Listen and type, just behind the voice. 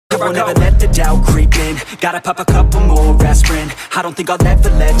won't ever let the doubt creep in. Gotta pop a couple more aspirin. I don't think I'll ever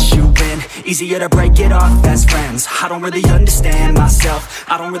let you in. Easier to break it off best friends. I don't really understand myself.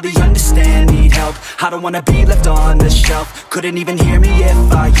 I don't really understand, need help. I don't wanna be left on the shelf. Couldn't even hear me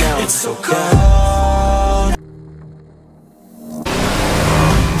if I yelled. It's so cold.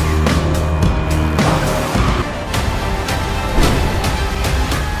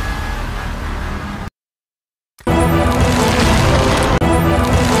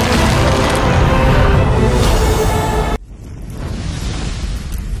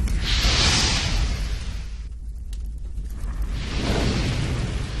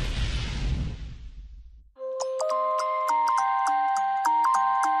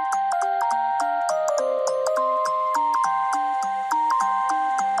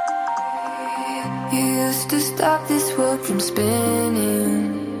 You used to stop this world from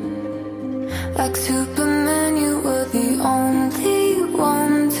spinning. Like Superman, you were the only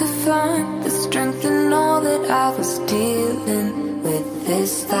one to find the strength in all that I was dealing with.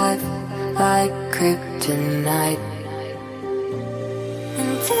 This life like kryptonite.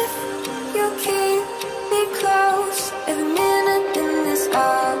 And if you keep me close, every minute in this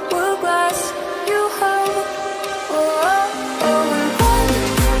hourglass you hold. Oh, oh, oh.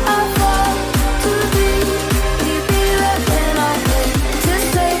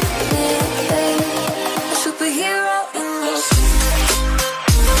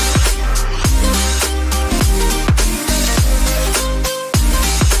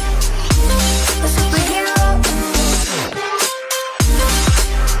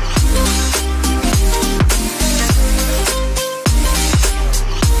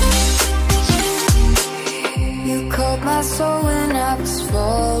 My soul when I was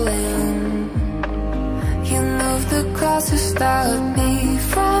falling, you moved the cross to stop me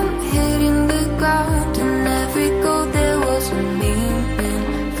from hitting the ground. And every goal there was a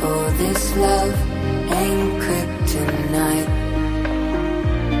meaning, for this love ain't kryptonite.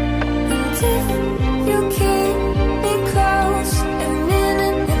 And if you keep me close, every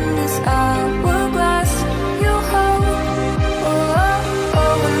minute in this hourglass you hold. Oh, oh,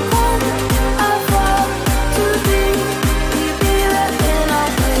 oh, and when I fall to deep,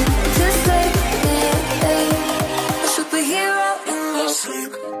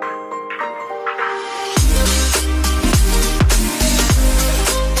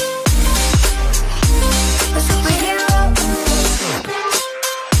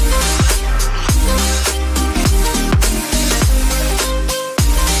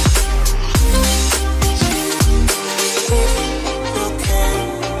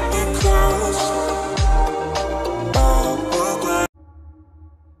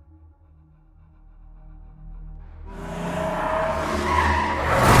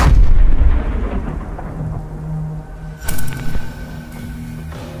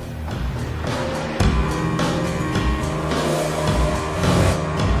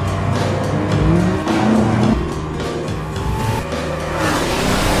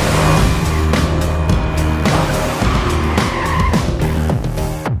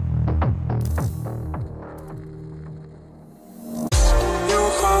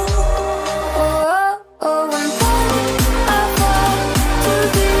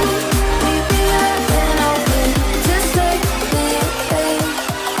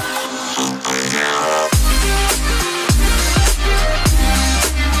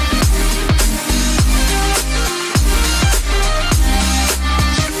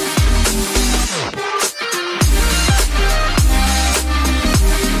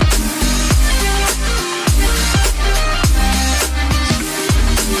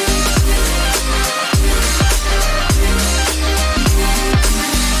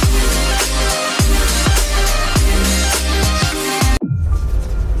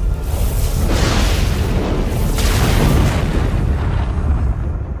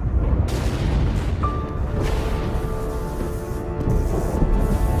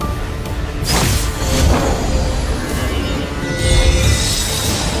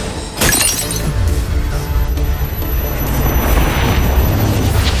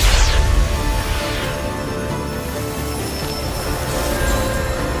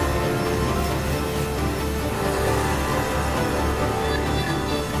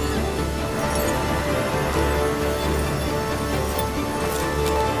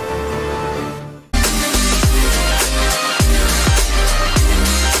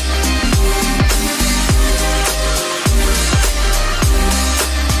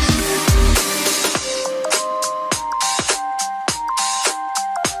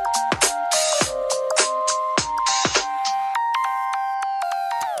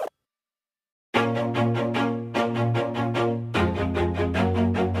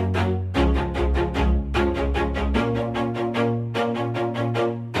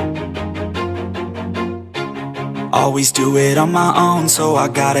 always do it on my own, so I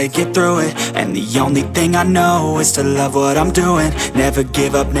gotta get through it. And the only thing I know is to love what I'm doing. Never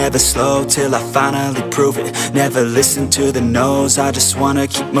give up, never slow, till I finally prove it. Never listen to the no's, I just wanna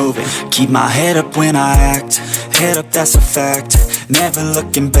keep moving. Keep my head up when I act, head up, that's a fact. Never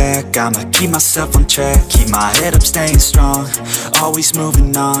looking back, I'ma keep myself on track. Keep my head up, staying strong, always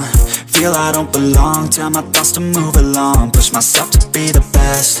moving on. Feel I don't belong, tell my thoughts to move along. Push myself to be the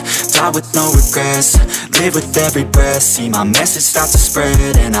best, die with no regrets. Live with every breath, see my message start to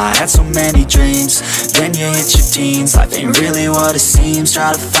spread. And I had so many dreams, then you hit your teens. Life ain't really what it seems,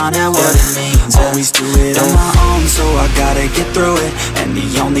 try to find out what it means. Always do it on my own, so I gotta get through it. And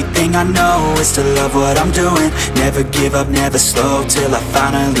the only thing I know is to love what I'm doing. Never give up, never slow, till I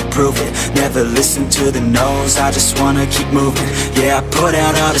finally prove it. Never listen to the no's, I just wanna keep moving. Yeah, I put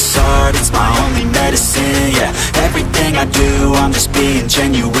out all this art, it's my only medicine. Yeah, everything I do, I'm just being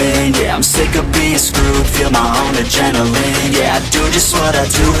genuine. Yeah, I'm sick of being screwed, feel my own adrenaline. Yeah, I do just what I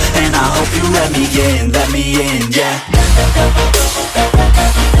do, and I hope you let me in, yeah.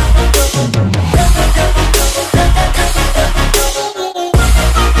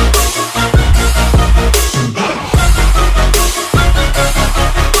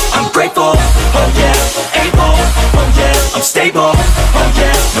 Grateful, oh yeah, able, oh yeah, I'm stable, oh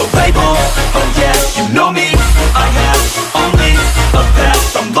yeah, no label, oh yeah, you know me, I have only a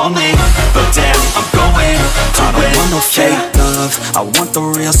path, I'm lonely, but damn, I'm going to win. I don't want no fake love, I want the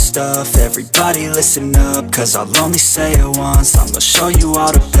real stuff. Everybody listen up, cause I'll only say it once. I'm gonna show you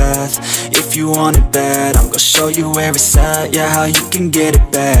all the path, if you want it bad. I'm gonna show you where it's at, yeah, how you can get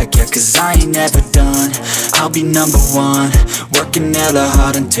it back. Yeah, cause I ain't never done, I'll be number one. Working hella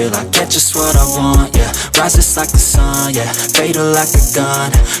hard until I get just what I want, yeah. Rises like the sun, yeah, fatal like a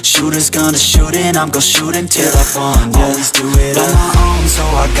gun. Shooter's gonna shoot and I'm gonna shoot until I've won, yeah. Always do it on my own, so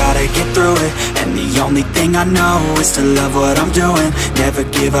I gotta get through it. And the only thing I know is to love what I'm doing. Never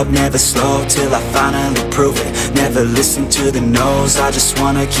give up, never slow, till I finally prove it. Never listen to the no's, I just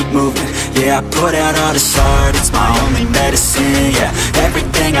wanna keep moving. Yeah, I put out all this art, it's my only medicine. Yeah,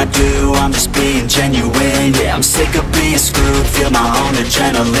 everything I do, I'm just being genuine. Yeah, I'm sick of being screwed, feel my own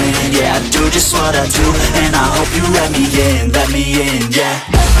adrenaline. Yeah, I do just what I do, and I hope you let me in, yeah.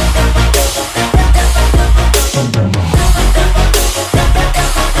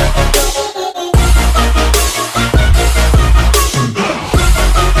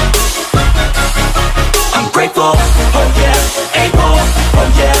 I'm grateful, oh yeah, able, oh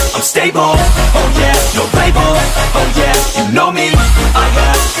yeah, I'm stable, oh yeah, no label, oh yeah, you know me, I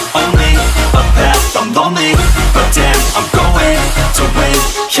have only a path, I'm lonely, but damn, I'm going to win,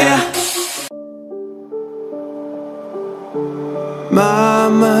 yeah.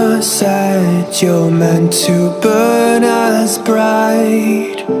 Mama said you're meant to burn as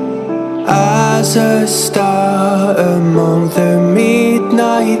bright as a star among the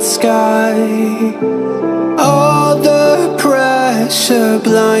midnight sky. All the pressure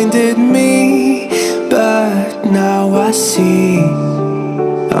blinded me, but now I see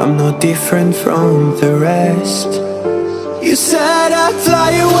I'm no different from the rest. You said I'd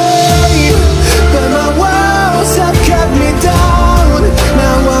fly away, but my walls have kept me down.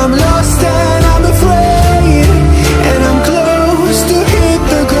 Now I'm lost and I'm afraid, and I'm close to hit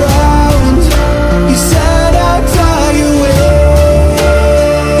the ground. You said I'd fly away.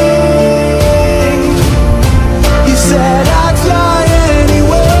 You said I'd fly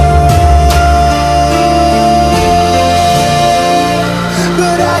anyway,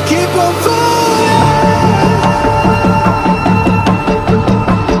 but I keep on falling.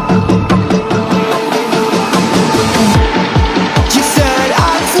 You said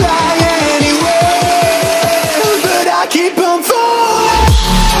I'd fly anyway, but I keep on falling.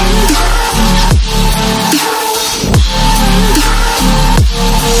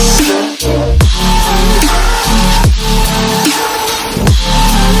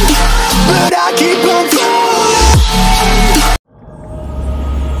 But I keep on falling.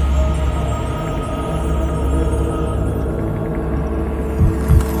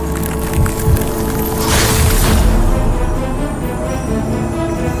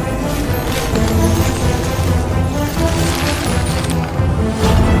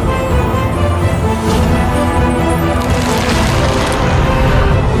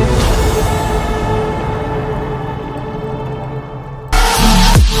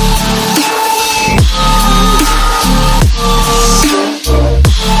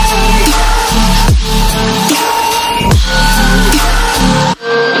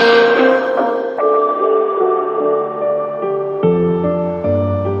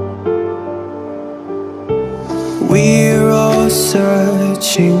 We're all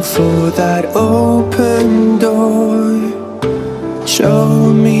searching for that open door.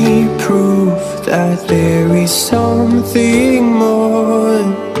 Show me proof that there is something more.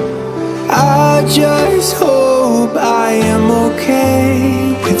 I just hope I am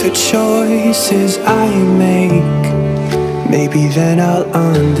okay with the choices I make. Maybe then I'll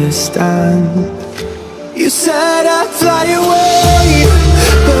understand. You said I'd fly away,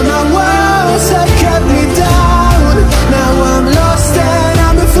 but my words have kept me down. Now I'm lost and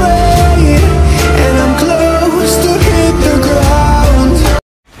I'm afraid, and I'm close to hit the ground.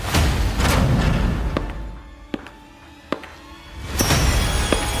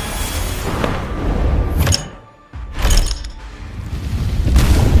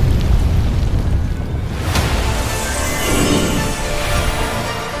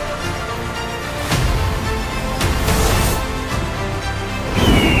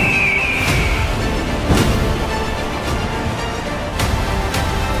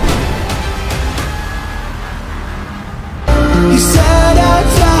 You said I'd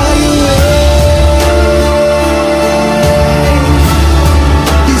fly away.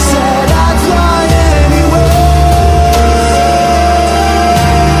 You said I'd fly anyway,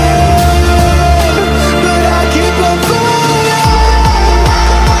 but I keep on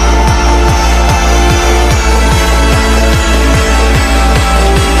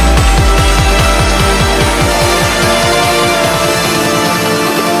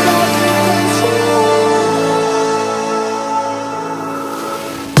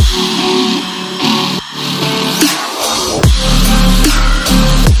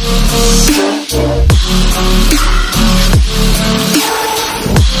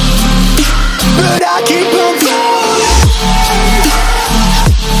but I keep on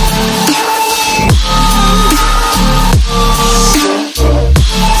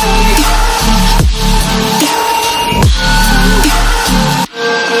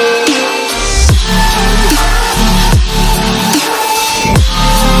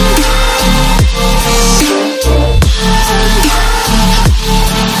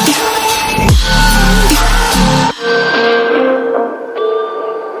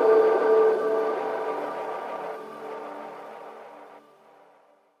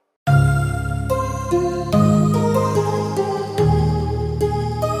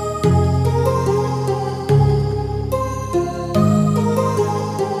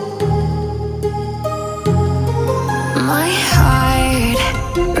My heart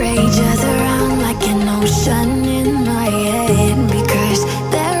rages around like an ocean in my head, because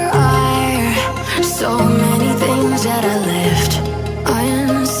there are so many things that I left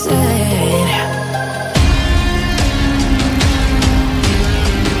unsaid.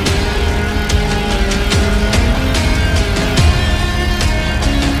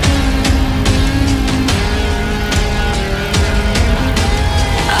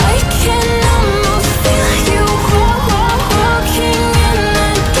 I can almost feel you walking in the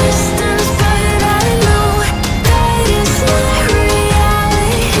distance, but I know that it's not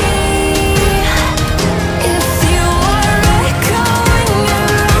reality. If you are echoing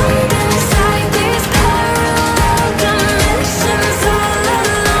around inside these parallel dimensions all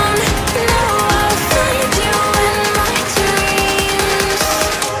alone, now I'll find you in my dreams.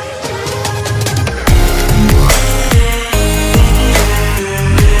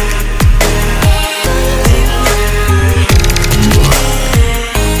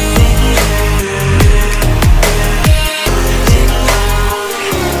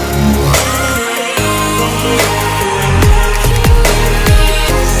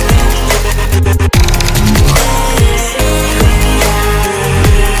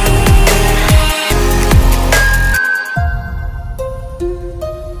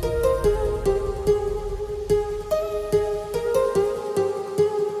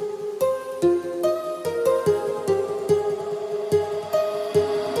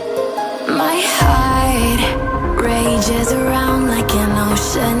 My heart